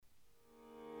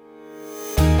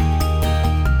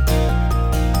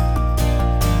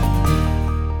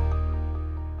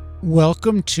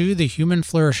Welcome to the Human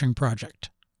Flourishing Project.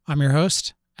 I'm your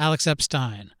host, Alex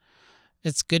Epstein.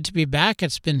 It's good to be back.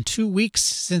 It's been 2 weeks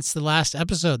since the last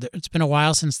episode. It's been a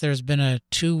while since there's been a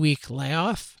 2-week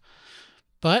layoff,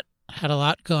 but had a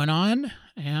lot going on,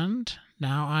 and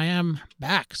now I am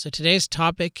back. So today's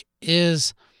topic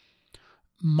is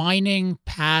mining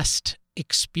past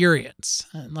experience.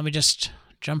 And let me just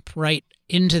jump right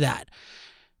into that.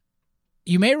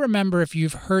 You may remember, if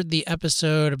you've heard the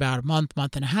episode about a month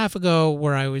and a half ago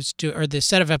where I was or the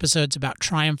set of episodes about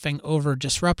triumphing over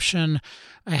disruption,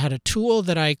 I had a tool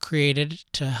that I created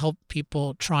to help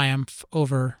people triumph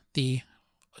over the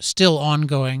still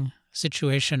ongoing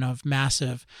situation of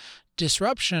massive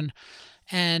disruption.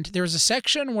 And there was a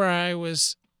section where I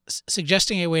was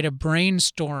suggesting a way to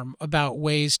brainstorm about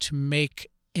ways to make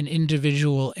an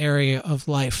individual area of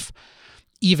life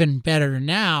even better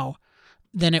now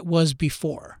than it was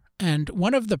before. And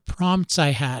one of the prompts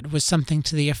I had was something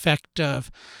to the effect of,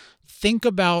 think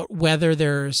about whether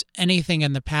there's anything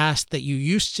in the past that you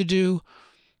used to do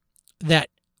that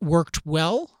worked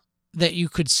well that you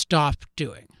could stop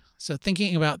doing. So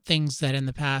thinking about things that in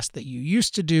the past that you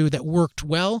used to do that worked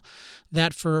well,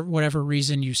 that for whatever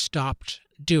reason you stopped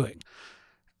doing.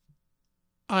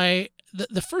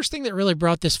 The first thing that really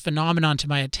brought this phenomenon to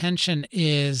my attention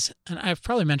is, and I've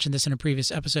probably mentioned this in a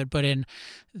previous episode, but in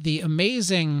the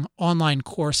amazing online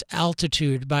course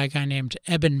Altitude by a guy named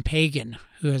Eben Pagan,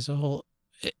 who is a whole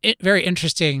very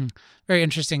interesting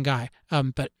guy.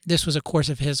 But this was a course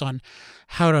of his on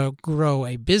how to grow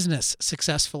a business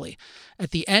successfully.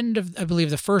 At the end of, I believe,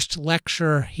 the first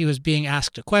lecture, he was being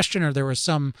asked a question, or there was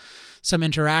some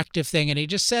interactive thing, and he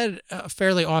just said a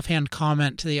fairly offhand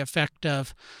comment to the effect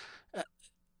of,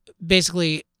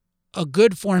 basically, a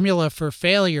good formula for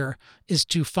failure is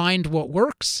to find what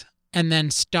works and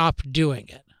then stop doing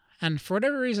it. And for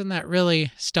whatever reason, that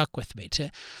really stuck with me,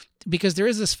 because there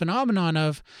is this phenomenon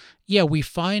of, we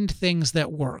find things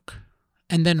that work,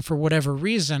 and then for whatever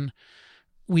reason,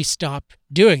 we stop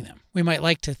doing them. We might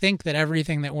like to think that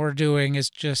everything that we're doing is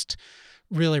just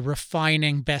really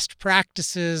refining best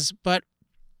practices, but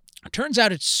it turns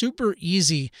out it's super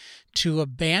easy to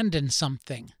abandon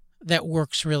something that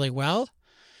works really well.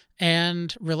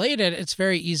 And related, it's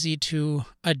very easy to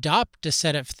adopt a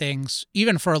set of things,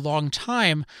 even for a long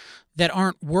time, that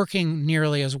aren't working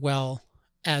nearly as well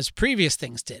as previous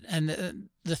things did. And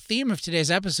the theme of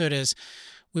today's episode is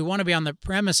we want to be on the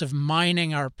premise of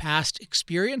mining our past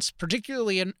experience,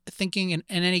 particularly in thinking in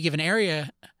any given area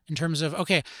in terms of,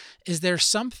 okay, is there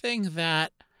something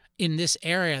that in this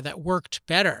area that worked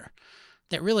better,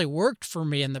 that really worked for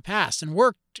me in the past? And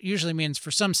worked usually means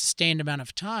for some sustained amount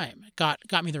of time. It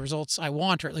got me the results I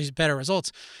want, or at least better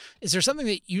results. Is there something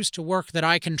that used to work that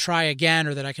I can try again,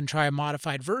 or that I can try a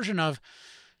modified version of?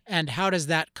 And how does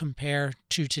that compare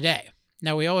to today?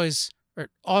 Now, we always, or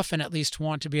often at least,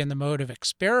 want to be in the mode of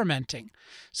experimenting.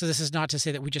 So this is not to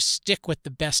say that we just stick with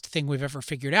the best thing we've ever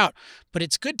figured out, but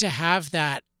it's good to have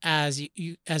that as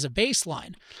a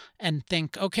baseline and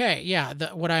think, okay,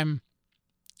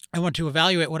 I want to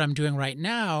evaluate what I'm doing right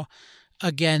now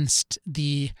against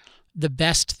the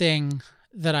best thing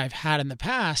that I've had in the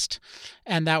past,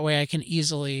 and that way I can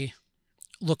easily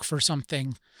look for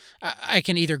something. I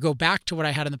can either go back to what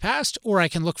I had in the past, or I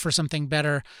can look for something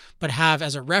better, but have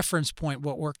as a reference point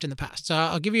what worked in the past. So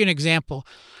I'll give you an example,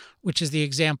 which is the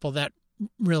example that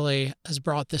really has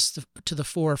brought this to the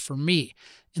fore for me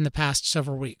in the past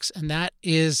several weeks, and that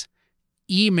is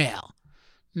email.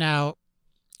 Now,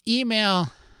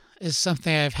 email is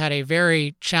something I've had a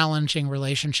very challenging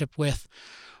relationship with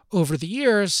over the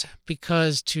years,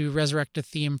 because, to resurrect a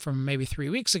theme from maybe 3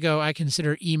 weeks ago, I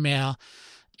consider email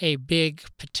a big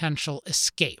potential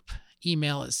escape.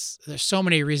 There's so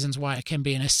many reasons why it can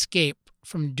be an escape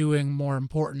from doing more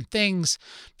important things,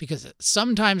 because it's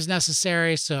sometimes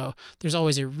necessary, so there's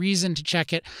always a reason to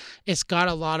check it. It's got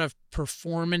a lot of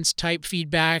performance type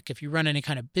feedback. If you run any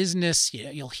kind of business,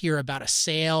 you'll hear about a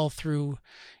sale through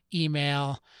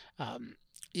email.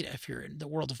 If you're in the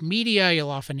world of media,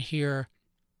 you'll often hear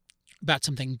about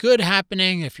something good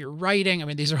happening. If you're writing,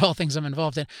 these are all things I'm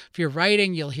involved in. If you're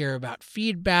writing, you'll hear about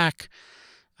feedback.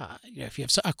 If you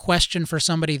have a question for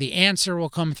somebody, the answer will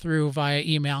come through via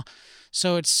email.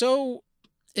 So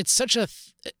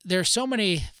there's so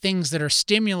many things that are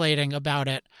stimulating about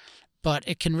it, but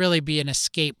it can really be an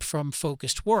escape from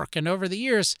focused work. And over the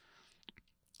years,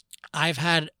 I've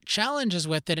had challenges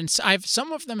with it, and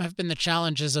some of them have been the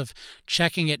challenges of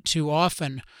checking it too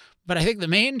often. But I think the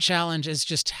main challenge is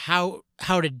just how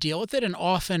to deal with it, and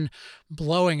often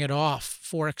blowing it off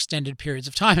for extended periods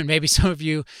of time. And maybe some of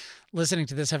you listening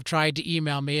to this have tried to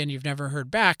email me and you've never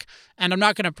heard back. And I'm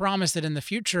not going to promise that in the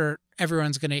future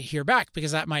everyone's going to hear back,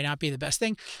 because that might not be the best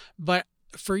thing. But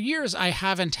for years, I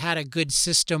haven't had a good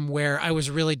system where I was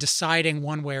really deciding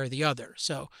one way or the other.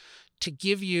 So to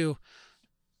give you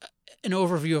an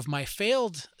overview of my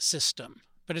failed system,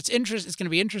 but it's going to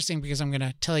be interesting because I'm going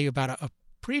to tell you about a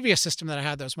previous system that I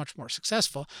had that was much more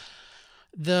successful.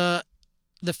 The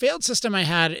failed system I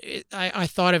had, I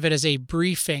thought of it as a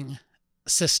briefing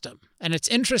system. And it's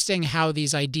interesting how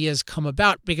these ideas come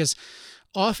about, because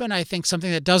often I think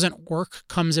something that doesn't work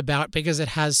comes about because it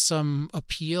has some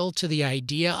appeal to the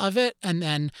idea of it, and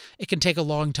then it can take a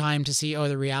long time to see,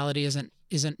 the reality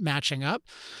isn't matching up.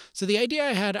 So the idea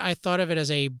I had, I thought of it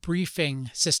as a briefing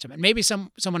system. And maybe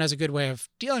someone has a good way of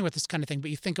dealing with this kind of thing,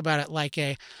 but you think about it like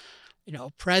a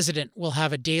president will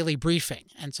have a daily briefing.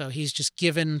 And so he's just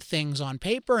given things on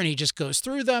paper and he just goes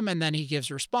through them, and then he gives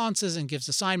responses and gives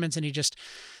assignments, and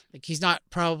he's not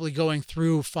probably going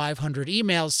through 500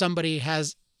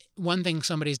 emails. One thing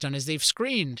somebody's done is they've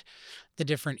screened the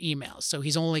different emails. So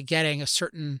he's only getting a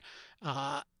certain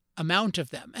amount of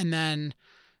them. And then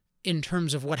in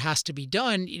terms of what has to be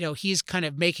done, he's kind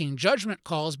of making judgment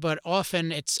calls, but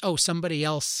often it's, somebody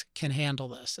else can handle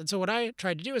this. And so what I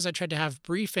tried to do is I tried to have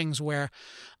briefings where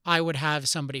I would have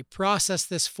somebody process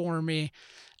this for me,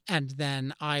 and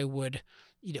then I would,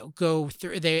 go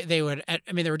through, they would,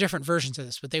 there were different versions of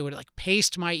this, but they would like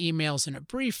paste my emails in a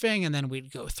briefing, and then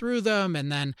we'd go through them,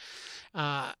 and then,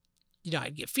 I'd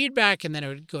get feedback, and then it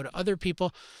would go to other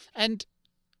people. And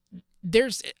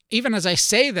even as I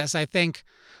say this, I think,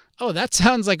 that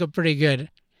sounds like a pretty good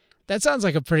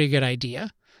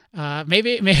idea.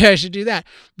 Maybe I should do that.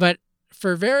 But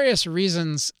for various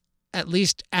reasons, at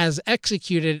least as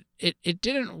executed, it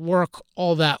didn't work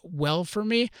all that well for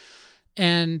me.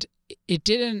 And it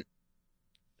didn't,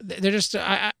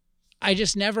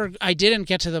 I didn't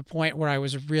get to the point where I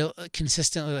was real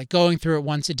consistently like going through it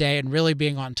once a day and really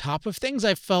being on top of things.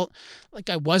 I felt like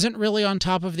I wasn't really on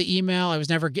top of the email. I was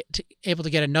never able to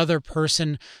get another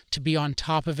person to be on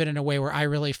top of it in a way where I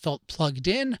really felt plugged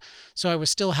in. So I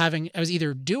was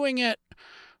either doing it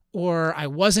or I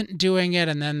wasn't doing it.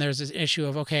 And then there's this issue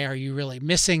of, okay, are you really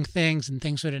missing things? And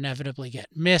things would inevitably get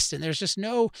missed. And there's just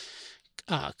no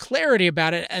clarity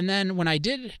about it. And then when I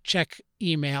did check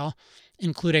email,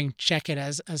 including check it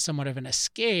as somewhat of an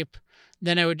escape,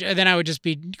 then I would just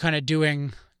be kind of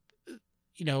doing,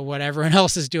 what everyone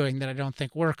else is doing that I don't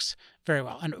think works very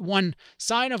well. And one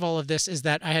sign of all of this is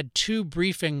that I had two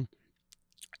briefing.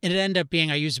 It ended up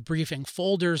being I used briefing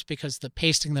folders because the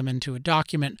pasting them into a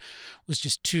document was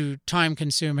just too time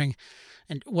consuming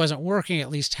and wasn't working, at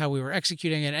least how we were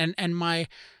executing it. And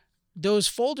those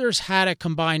folders had a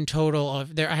combined total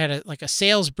of I had a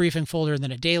sales briefing folder and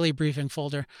then a daily briefing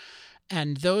folder.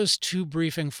 And those two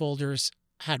briefing folders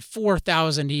had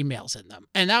 4,000 emails in them.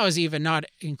 And that was even not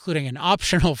including an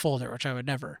optional folder, which I would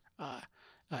never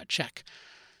check.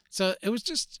 So it was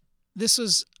this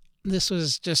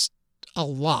was just a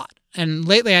lot. And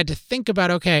lately I had to think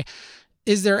about, okay,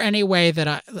 is there a way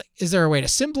to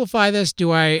simplify this?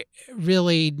 Do I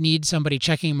really need somebody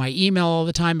checking my email all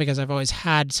the time? Because I've always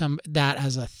had that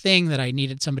as a thing that I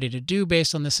needed somebody to do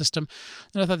based on the system.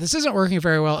 And I thought, this isn't working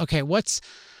very well. Okay, what's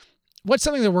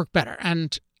something that worked better?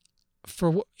 And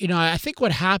I think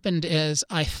what happened is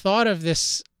I thought of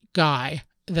this guy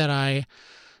that I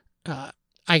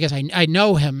guess I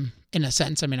know him in a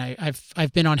sense.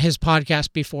 I've been on his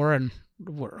podcast before, and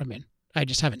I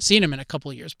just haven't seen him in a couple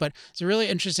of years. But it's a really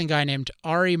interesting guy named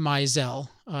Ari Meisel,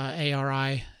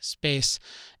 ARI space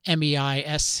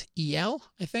MEISEL,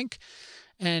 I think,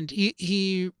 and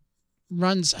he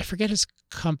runs, I forget his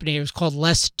company. It was called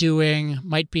Less Doing,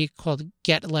 might be called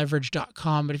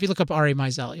getleverage.com. But if you look up Ari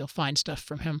Meisel, you'll find stuff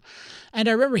from him. And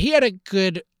I remember he had a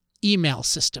good email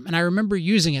system, and I remember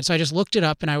using it. So I just looked it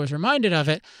up and I was reminded of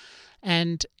it.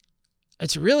 And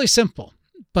it's really simple,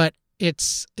 but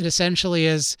it essentially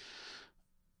is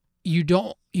you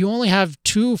only have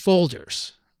two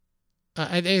folders.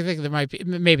 I think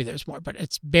maybe there's more, but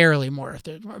it's barely more.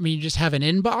 You just have an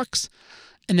inbox,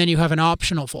 and then you have an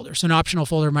optional folder. So an optional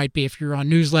folder might be if you're on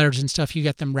newsletters and stuff, you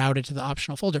get them routed to the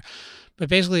optional folder. But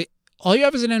basically, all you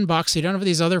have is an inbox. So you don't have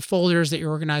these other folders that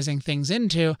you're organizing things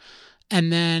into.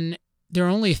 And then there are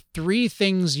only 3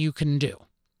 things you can do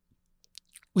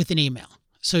with an email.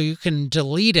 So you can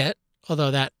delete it,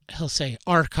 although that he'll say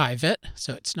archive it.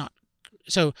 So it's not.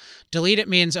 So delete it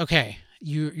means, okay,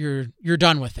 you're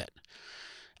done with it.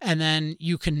 And then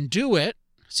you can do it.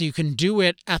 So you can do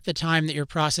it at the time that you're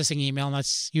processing email, and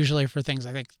that's usually for things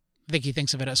I think he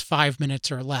thinks of it as 5 minutes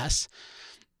or less.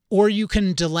 Or you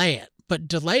can delay it. but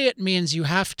delay it means you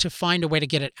have to find a way to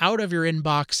get it out of your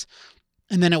inbox,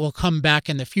 and then it will come back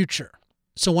in the future.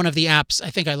 So one of the apps I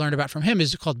think I learned about from him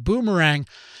is called Boomerang,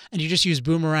 and you just use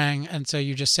Boomerang, and so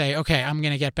you just say, okay, I'm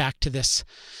going to get back to this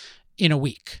in a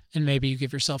week, and maybe you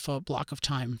give yourself a block of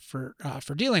time for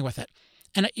dealing with it.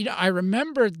 And I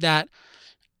remembered that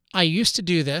I used to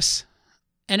do this,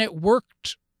 and it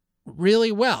worked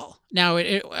really well. Now,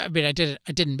 it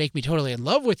didn't make me totally in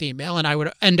love with email, and I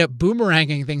would end up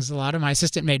boomeranging things a lot. And my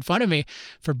assistant made fun of me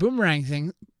for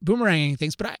boomeranging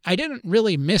things, but I didn't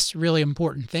really miss really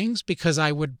important things because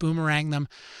I would boomerang them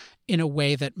in a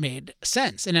way that made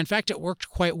sense. And in fact, it worked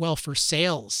quite well for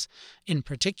sales in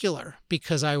particular,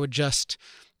 because I would just,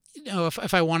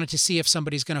 if I wanted to see if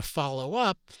somebody's going to follow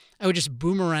up, I would just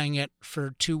boomerang it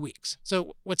for 2 weeks.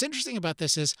 So what's interesting about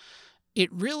this is it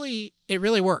really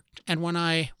worked. And when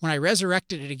I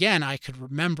resurrected it again, I could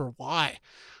remember why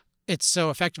it's so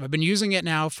effective. I've been using it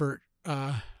now for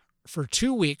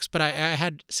 2 weeks, but I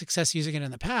had success using it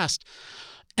in the past.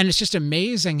 And it's just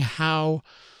amazing how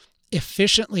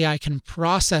efficiently I can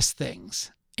process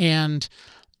things. And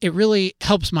it really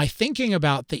helps my thinking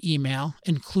about the email,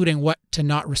 including what to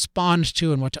not respond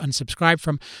to and what to unsubscribe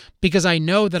from, because I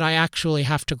know that I actually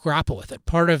have to grapple with it.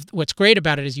 Part of what's great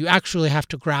about it is you actually have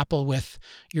to grapple with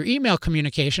your email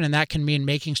communication, and that can mean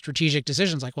making strategic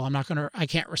decisions like, well, I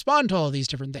can't respond to all of these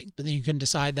different things, but then you can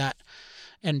decide that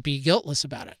and be guiltless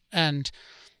about it. And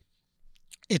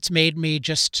it's made me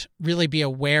just really be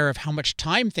aware of how much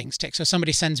time things take. So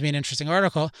somebody sends me an interesting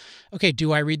article. Okay,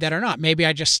 do I read that or not? Maybe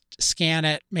I just scan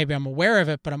it. Maybe I'm aware of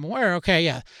it, but I'm aware, okay,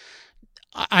 yeah.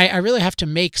 I really have to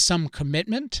make some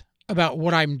commitment about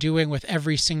what I'm doing with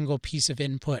every single piece of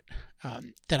input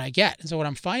that I get. And so what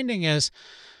I'm finding is,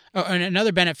 and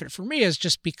another benefit for me is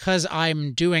just because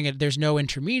I'm doing it, there's no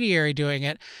intermediary doing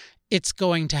it, it's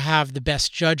going to have the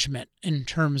best judgment in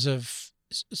terms of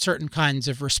certain kinds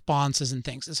of responses and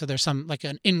things. And so there's like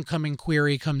an incoming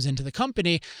query comes into the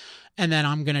company, and then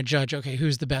I'm going to judge, okay,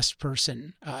 who's the best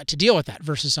person to deal with that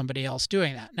versus somebody else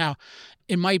doing that. Now,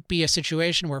 it might be a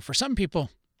situation where for some people,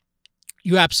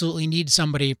 you absolutely need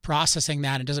somebody processing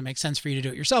that. It doesn't make sense for you to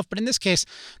do it yourself. But in this case,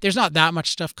 there's not that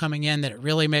much stuff coming in that it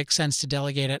really makes sense to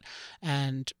delegate it.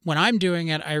 And when I'm doing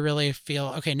it, I really feel,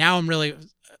 okay, now I'm really,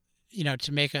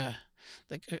 to make a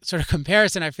sort of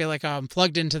comparison, I feel like I'm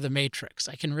plugged into the matrix.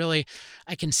 I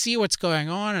can see what's going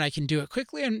on, and I can do it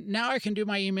quickly. And now I can do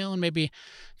my email in maybe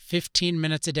 15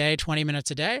 minutes a day, 20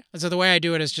 minutes a day. And so the way I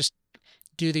do it is just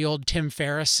do the old Tim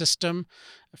Ferriss system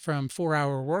from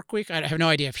 4-Hour Workweek. I have no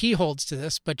idea if he holds to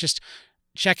this, but just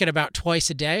check it about twice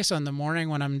a day. So in the morning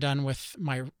when I'm done with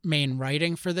my main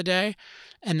writing for the day,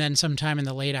 and then sometime in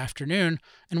the late afternoon.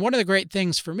 And one of the great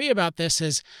things for me about this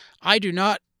is I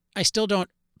still don't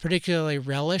particularly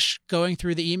relish going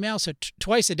through the email. So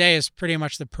twice a day is pretty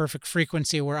much the perfect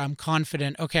frequency where I'm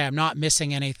confident, okay, I'm not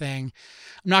missing anything.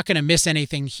 I'm not going to miss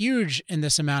anything huge in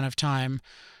this amount of time.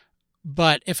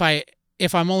 But if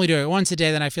I'm only doing it once a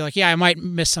day, then I feel like, yeah, I might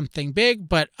miss something big,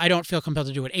 but I don't feel compelled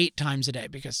to do it 8 times a day,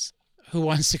 because who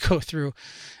wants to go through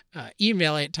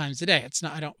email 8 times a day?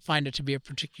 I don't find it to be a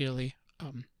particularly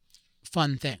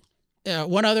fun thing.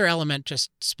 One other element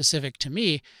just specific to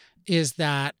me is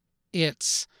that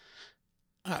it's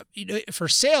for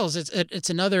sales, it's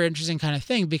another interesting kind of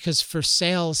thing, because for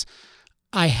sales,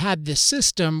 I had this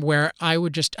system where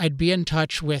I'd be in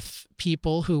touch with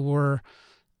people who were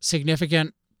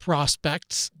significant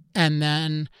prospects, and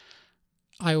then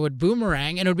I would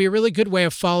boomerang, and it would be a really good way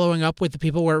of following up with the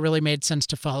people where it really made sense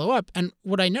to follow up. And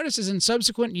what I noticed is in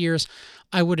subsequent years,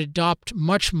 I would adopt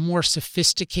much more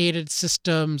sophisticated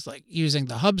systems, like using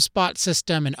the HubSpot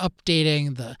system and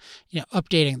updating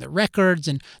the records.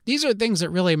 And these are things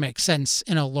that really make sense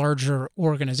in a larger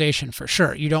organization for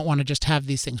sure. You don't want to just have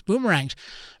these things boomeranged,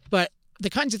 but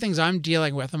the kinds of things I'm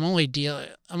dealing with, I'm only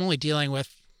dealing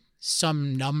with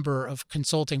some number of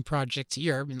consulting projects a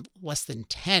year. I mean, less than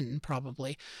 10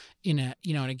 probably in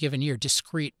a given year,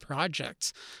 discrete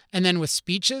projects. And then with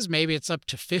speeches, maybe it's up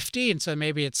to 50. And so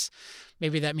maybe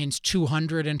that means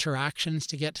 200 interactions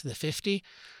to get to the 50,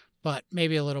 but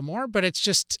maybe a little more. But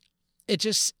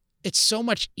it's so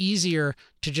much easier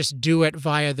to just do it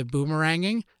via the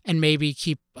boomeranging, and maybe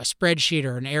keep a spreadsheet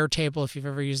or an Airtable if you've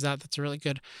ever used that. That's a really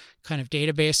good kind of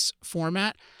database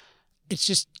format. It's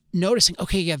just noticing,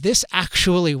 okay, yeah, this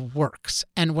actually works.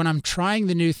 And when I'm trying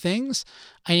the new things,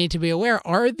 I need to be aware,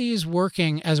 are these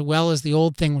working as well as the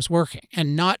old thing was working?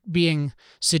 And not being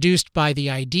seduced by the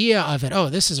idea of it, oh,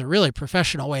 this is a really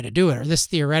professional way to do it, or this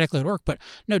theoretically would work. But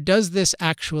no, does this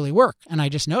actually work? And I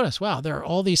just noticed, wow, there are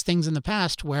all these things in the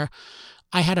past where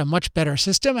I had a much better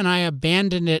system, and I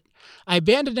abandoned it. I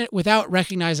abandoned it without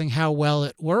recognizing how well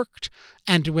it worked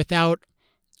and without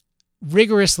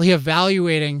rigorously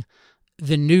evaluating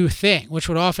the new thing, which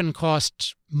would often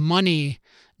cost money,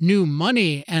 new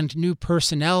money and new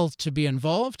personnel to be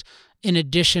involved, in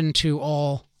addition to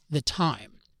all the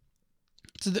time.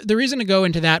 So the reason to go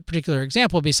into that particular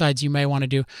example, besides you may want to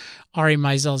do Ari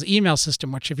Meisel's email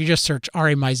system, which if you just search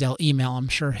Ari Meisel email, I'm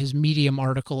sure his Medium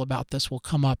article about this will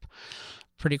come up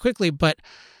pretty quickly. But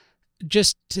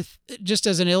just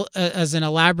as an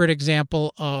elaborate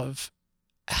example of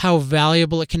how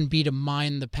valuable it can be to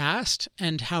mine the past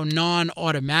and how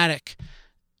non-automatic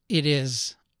it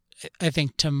is, I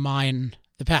think, to mine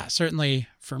the past. Certainly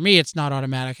for me, it's not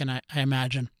automatic, and I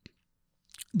imagine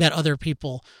that other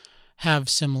people have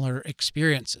similar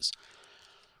experiences.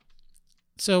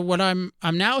 So what I'm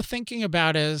now thinking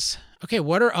about is, okay,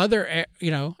 what are other,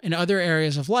 in other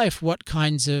areas of life, what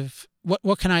can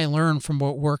I learn from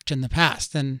what worked in the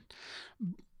past? And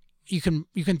you can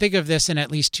think of this in at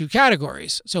least two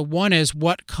categories. So one is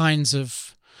what kinds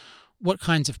of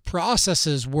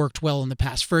processes worked well in the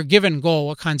past for a given goal.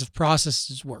 What kinds of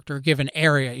processes worked, or a given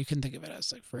area? You can think of it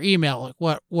as, like, for email, like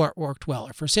what worked well,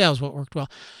 or for sales, what worked well.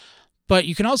 But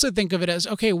you can also think of it as,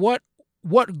 okay, what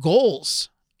goals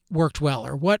worked well,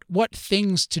 or what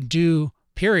things to do,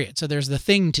 period. So there's the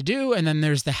thing to do, and then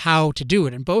there's the how to do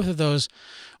it. And both of those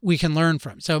we can learn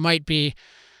from. So it might be,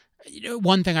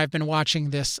 one thing, I've been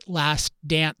watching this Last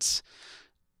Dance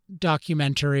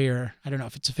documentary, or I don't know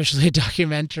if it's officially a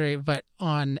documentary, but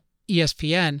on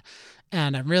ESPN,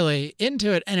 and I'm really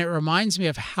into it. And it reminds me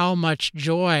of how much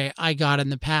joy I got in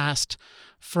the past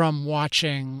from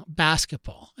watching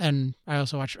basketball. And I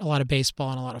also watched a lot of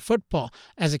baseball and a lot of football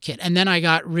as a kid. And then I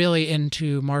got really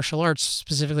into martial arts,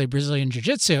 specifically Brazilian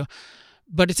Jiu-Jitsu.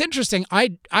 But it's interesting.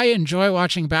 I enjoy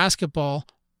watching basketball,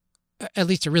 at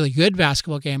least a really good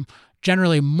basketball game,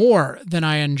 generally more than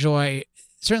I enjoy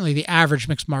certainly the average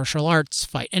mixed martial arts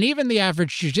fight, and even the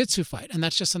average jiu-jitsu fight. And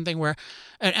that's just something where,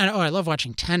 I love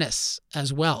watching tennis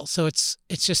as well. So it's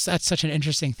just, that's such an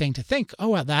interesting thing to think, oh,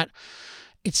 well,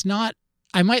 it's not,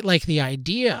 I might like the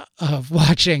idea of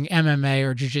watching MMA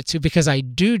or jiu-jitsu because I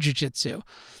do jiu-jitsu,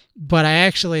 but I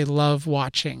actually love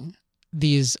watching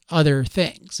these other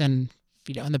things. And,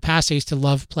 in the past, I used to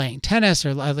love playing tennis, or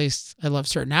at least I love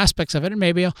certain aspects of it, and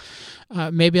maybe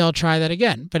I'll try that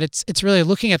again. But it's really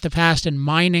looking at the past and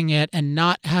mining it, and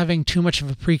not having too much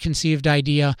of a preconceived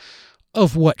idea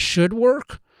of what should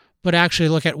work, but actually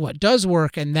look at what does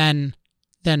work and then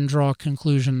draw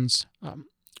conclusions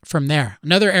from there.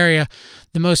 Another area,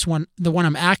 the one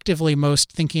I'm actively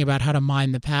most thinking about how to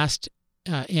mine the past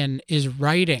in is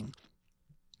writing,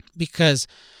 because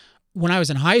when I was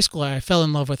in high school, I fell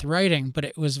in love with writing, but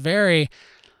I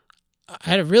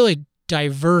had a really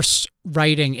diverse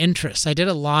writing interests. I did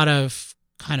a lot of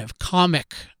kind of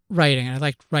comic writing, and I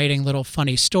liked writing little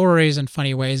funny stories and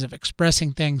funny ways of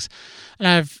expressing things.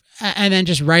 And then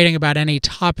just writing about any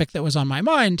topic that was on my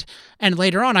mind. And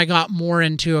later on, I got more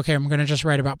into, okay, I'm going to just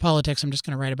write about politics. I'm just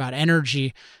going to write about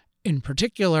energy in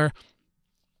particular.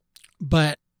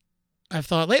 But I've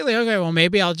thought lately, okay, well,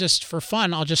 maybe I'll just, for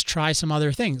fun, I'll just try some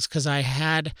other things, because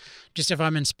if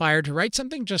I'm inspired to write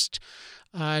something, just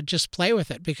play with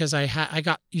it, because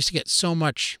I used to get so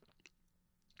much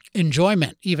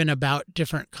enjoyment even about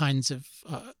different kinds of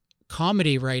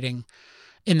comedy writing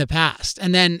in the past.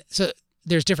 And then, so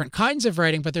there's different kinds of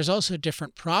writing, but there's also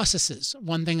different processes.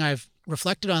 One thing I've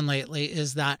reflected on lately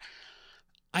is that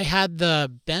I had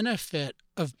the benefit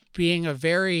of being a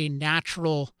very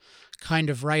natural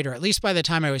kind of writer, at least by the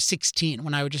time I was 16,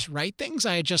 when I would just write things.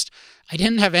 I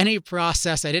didn't have any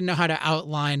process. I didn't know how to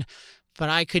outline, but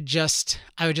I would just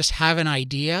have an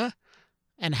idea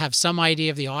and have some idea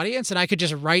of the audience, and I could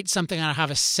just write something and I have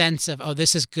a sense of, oh,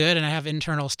 this is good. And I have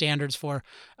internal standards for,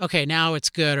 okay, now it's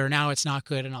good, or now it's not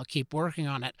good, and I'll keep working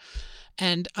on it.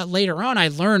 And later on, I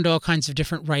learned all kinds of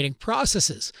different writing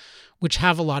processes, which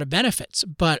have a lot of benefits.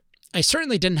 But I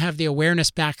certainly didn't have the awareness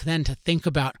back then to think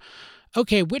about,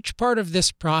 okay, which part of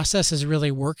this process is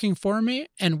really working for me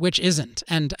and which isn't.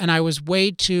 And I was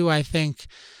way too, I think,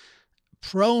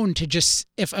 prone to just,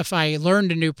 if I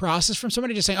learned a new process from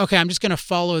somebody, just saying, okay, I'm just going to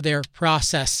follow their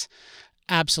process.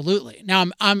 Absolutely. Now,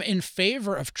 I'm in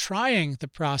favor of trying the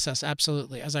process.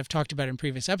 Absolutely. As I've talked about in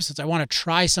previous episodes, I want to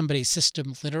try somebody's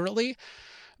system literally,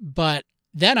 but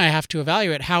then I have to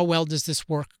evaluate how well does this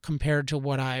work compared to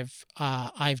what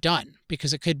I've done,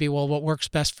 because it could be, well, what works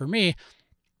best for me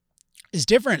is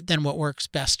different than what works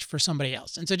best for somebody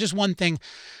else. And so just one thing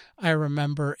I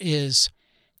remember is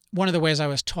one of the ways I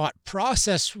was taught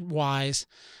process-wise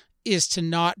is to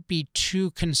not be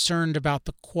too concerned about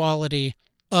the quality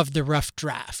of the rough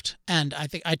draft. And I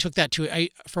think I took that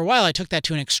for a while, I took that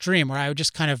to an extreme where I would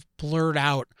just kind of blurt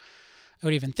out, I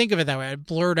would even think of it that way. I'd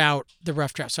blurt out the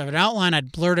rough draft. So I have an outline,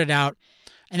 I'd blurt it out,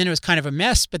 and then it was kind of a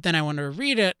mess, but then I wanted to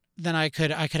read it, then I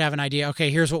could have an idea, okay,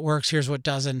 here's what works, here's what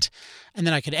doesn't, and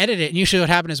then I could edit it. And usually what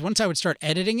happened is once I would start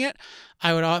editing it,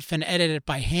 I would often edit it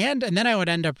by hand, and then I would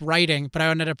end up writing, but I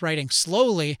would end up writing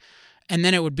slowly, and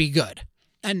then it would be good.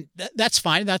 And that's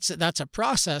fine. That's a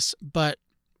process, but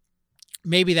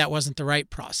maybe that wasn't the right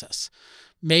process.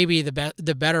 Maybe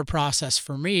the better process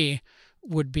for me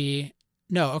would be,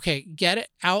 no, okay, get it,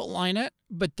 outline it,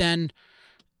 but then,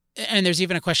 and there's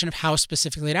even a question of how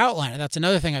specifically to outline it. That's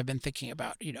another thing I've been thinking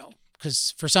about,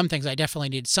 because for some things I definitely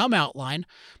need some outline,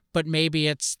 but maybe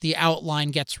it's the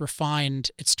outline gets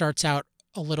refined. It starts out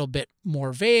a little bit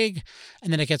more vague,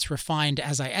 and then it gets refined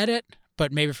as I edit.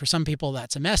 But maybe for some people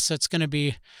that's a mess, so it's going to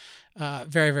be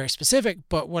very, very specific.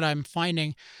 But what I'm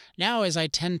finding now is I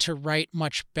tend to write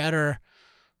much better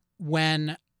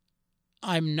when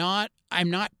I'm not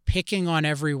picking on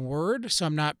every word, so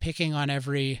I'm not picking on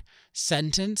every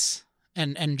sentence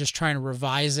and just trying to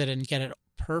revise it and get it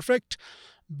perfect.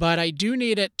 But I do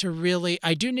need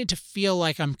to feel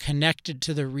like I'm connected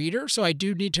to the reader. So I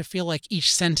do need to feel like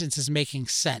each sentence is making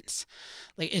sense.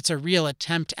 Like it's a real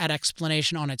attempt at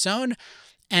explanation on its own,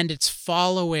 and it's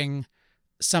following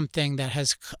something that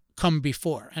has come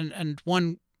before. And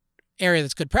one area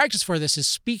that's good practice for this is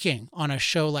speaking on a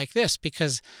show like this,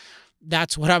 because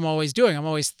that's what I'm always doing. I'm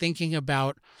always thinking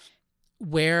about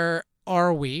where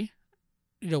are we?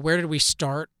 Where did we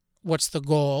start? What's the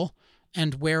goal?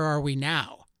 And where are we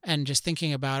now? And just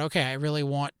thinking about, okay, I really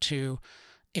want to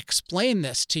explain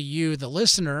this to you, the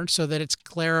listener, so that it's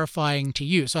clarifying to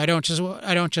you. So I don't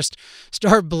just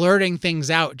start blurting things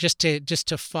out just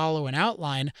to follow an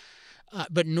outline,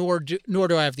 but nor do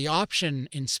I have the option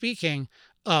in speaking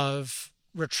of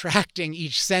retracting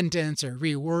each sentence or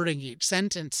rewording each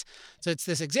sentence. So it's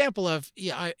this example of,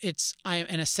 I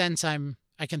in a sense I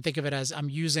can think of it as I'm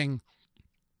using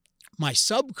my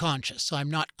subconscious. So I'm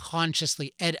not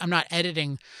consciously I'm not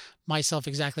editing myself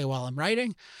exactly while I'm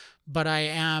writing, but I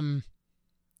am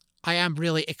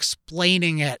really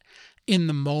explaining it in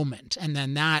the moment. And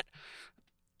then that,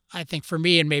 I think for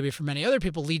me and maybe for many other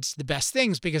people, leads to the best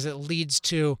things, because it leads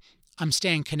to I'm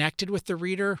staying connected with the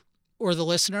reader or the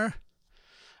listener.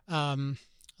 I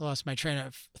lost my train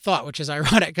of thought, which is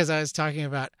ironic because I was talking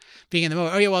about being in the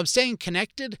moment. Oh yeah, well, I'm staying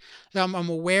connected. I'm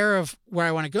aware of where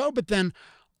I want to go, but then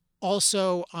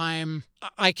also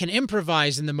I can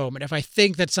improvise in the moment. If I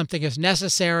think that something is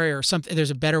necessary or something,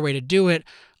 there's a better way to do it,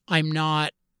 I'm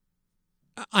at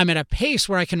a pace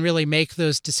where I can really make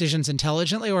those decisions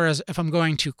intelligently. Whereas if I'm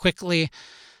going too quickly,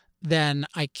 then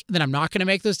I'm not going to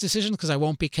make those decisions because I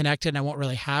won't be connected and I won't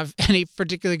really have any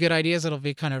particularly good ideas. It'll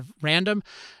be kind of random.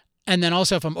 And then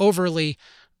also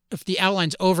if the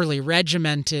outline's overly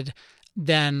regimented,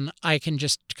 then I can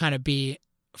just kind of be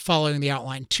following the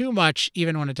outline too much,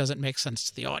 even when it doesn't make sense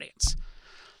to the audience.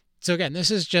 So again,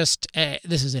 this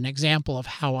is an example of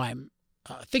how I'm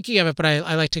thinking of it, but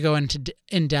I like to go into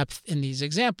in depth in these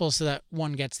examples so that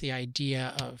one gets the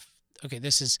idea of, okay,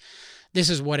 this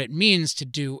is what it means to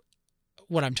do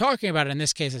what I'm talking about. In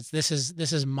this case, this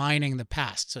is mining the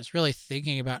past. So it's really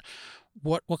thinking about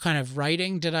what kind of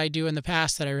writing did I do in the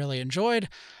past that I really enjoyed,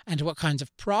 and what kinds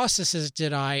of processes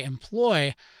did I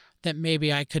employ that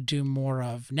maybe I could do more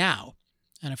of now.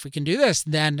 And if we can do this,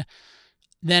 then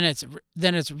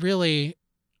it's really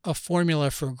a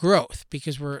formula for growth,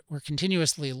 because we're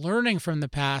continuously learning from the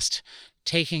past,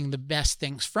 taking the best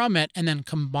things from it, and then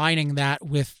combining that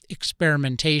with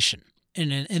experimentation.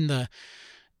 And in the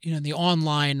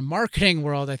online marketing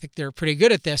world, I think they're pretty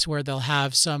good at this, where they'll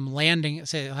have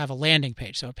they'll have a landing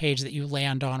page, so a page that you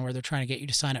land on where they're trying to get you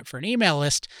to sign up for an email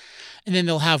list, and then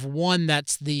they'll have one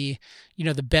that's the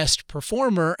best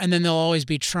performer, and then they'll always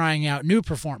be trying out new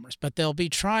performers, but they'll be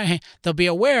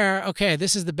aware, okay,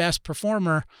 this is the best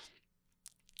performer,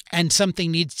 and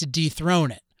something needs to dethrone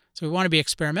it. So we want to be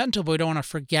experimental, but we don't want to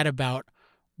forget about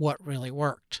what really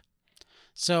worked.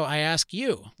 So I ask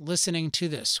you, listening to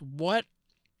this, what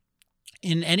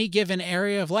in any given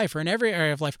area of life, or in every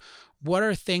area of life, what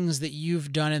are things that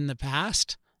you've done in the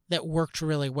past that worked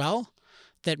really well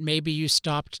that maybe you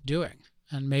stopped doing?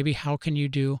 And maybe how can you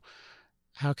do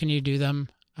them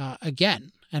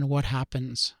again? And what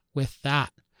happens with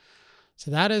that? So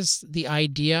that is the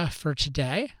idea for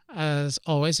today. As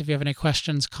always, if you have any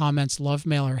questions, comments, love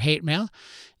mail, or hate mail,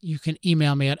 you can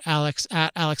email me at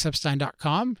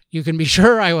alex@alexepstein.com. You can be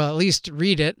sure I will at least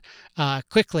read it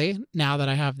quickly now that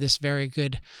I have this very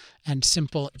good and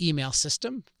simple email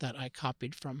system that I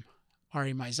copied from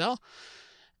Ari Meisel.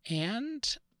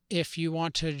 And if you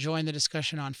want to join the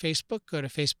discussion on Facebook, go to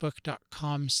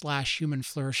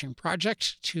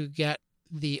facebook.com/humanflourishingproject to get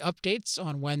the updates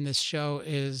on when this show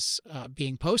is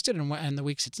being posted and the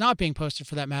weeks it's not being posted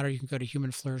for that matter. You can go to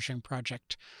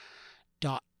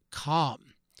humanflourishingproject.com.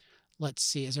 Let's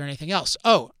see, is there anything else?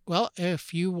 Oh, well,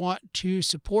 if you want to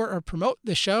support or promote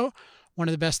the show, one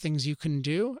of the best things you can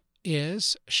do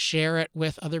is share it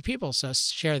with other people. So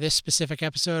share this specific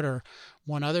episode or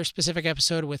one other specific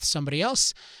episode with somebody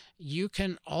else. You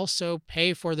can also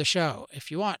pay for the show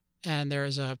if you want. And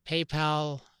there's a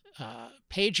PayPal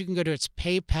page you can go to. It's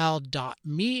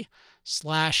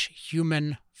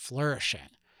paypal.me/humanflourishing.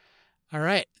 All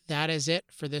right, that is it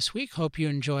for this week. Hope you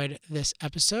enjoyed this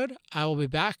episode. I will be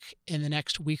back in the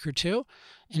next week or two.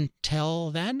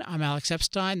 Until then, I'm Alex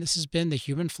Epstein. This has been the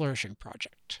Human Flourishing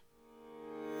Project.